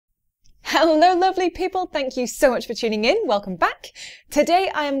Hello, lovely people. Thank you so much for tuning in. Welcome back.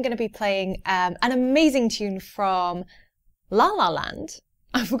 Today I am going to be playing an amazing tune from La La Land.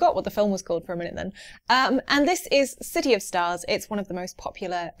 I forgot what the film was called for a minute then. And this is City of Stars. It's one of the most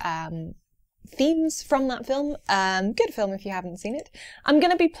popular themes from that film. Good film if you haven't seen it. I'm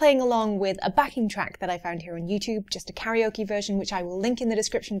going to be playing along with a backing track that I found here on YouTube, just a karaoke version, which I will link in the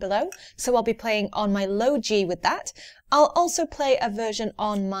description below. So I'll be playing on my low G with that. I'll also play a version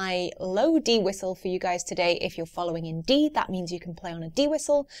on my low D whistle for you guys today. If you're following in D, that means you can play on a D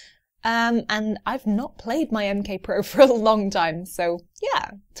whistle. And I've not played my MK Pro for a long time, so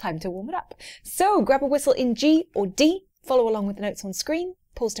yeah, time to warm it up. So grab a whistle in G or D, follow along with the notes on screen,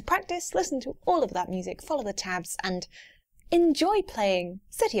 pause to practice, listen to all of that music, follow the tabs, and enjoy playing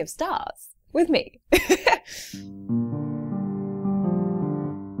City of Stars with me.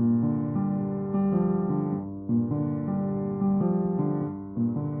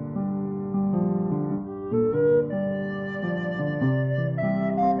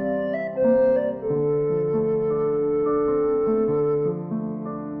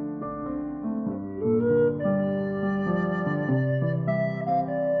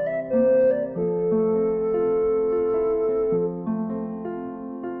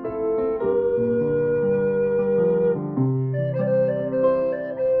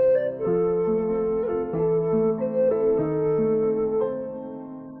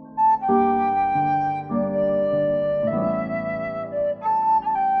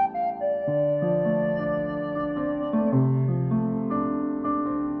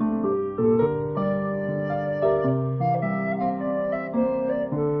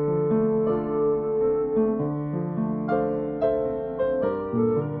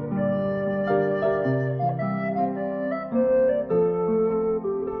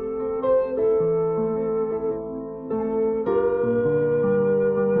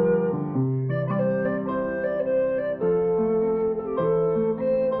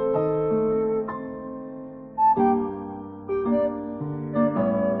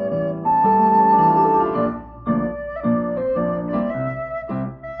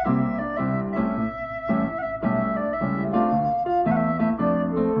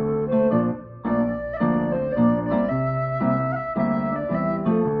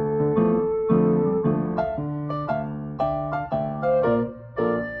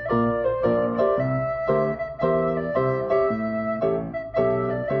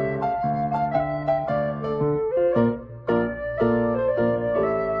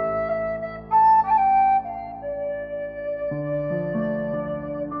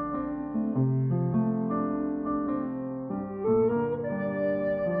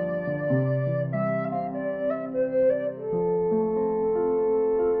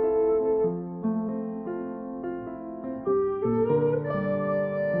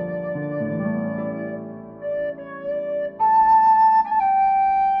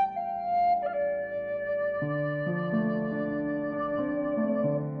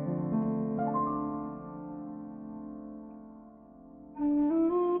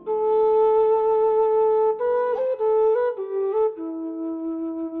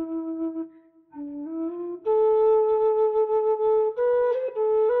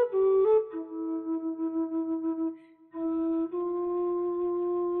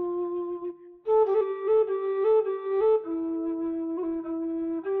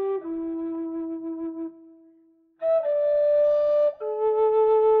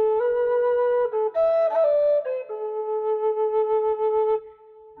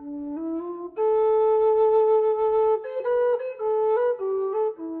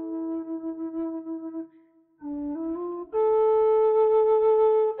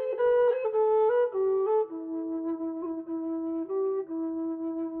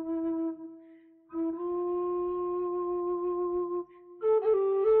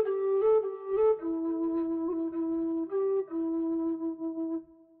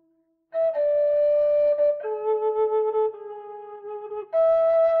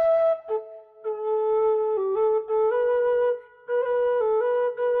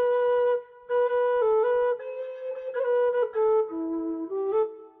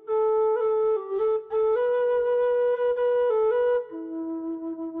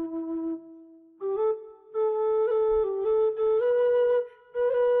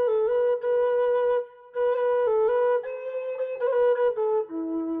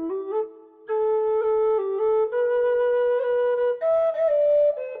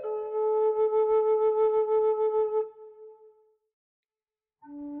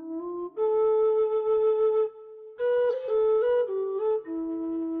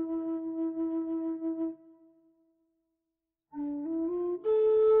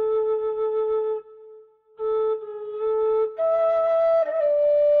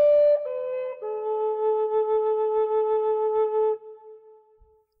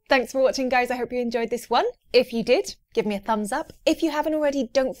 Thanks for watching, guys. I hope you enjoyed this one. If you did, give me a thumbs up. If you haven't already,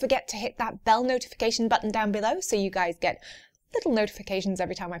 don't forget to hit that bell notification button down below so you guys get little notifications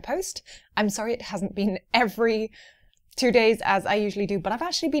every time I post. I'm sorry it hasn't been every 2 days as I usually do, but I've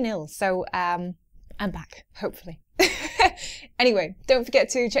actually been ill, so I'm back, hopefully. Anyway, don't forget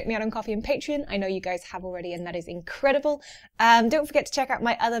to check me out on Ko-fi and Patreon. I know you guys have already, and that is incredible. Don't forget to check out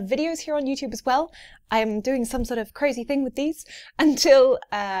my other videos here on YouTube as well. I'm doing some sort of crazy thing with these until,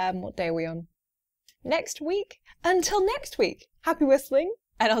 what day are we on? Next week? Until next week. Happy whistling,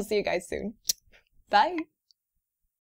 and I'll see you guys soon. Bye.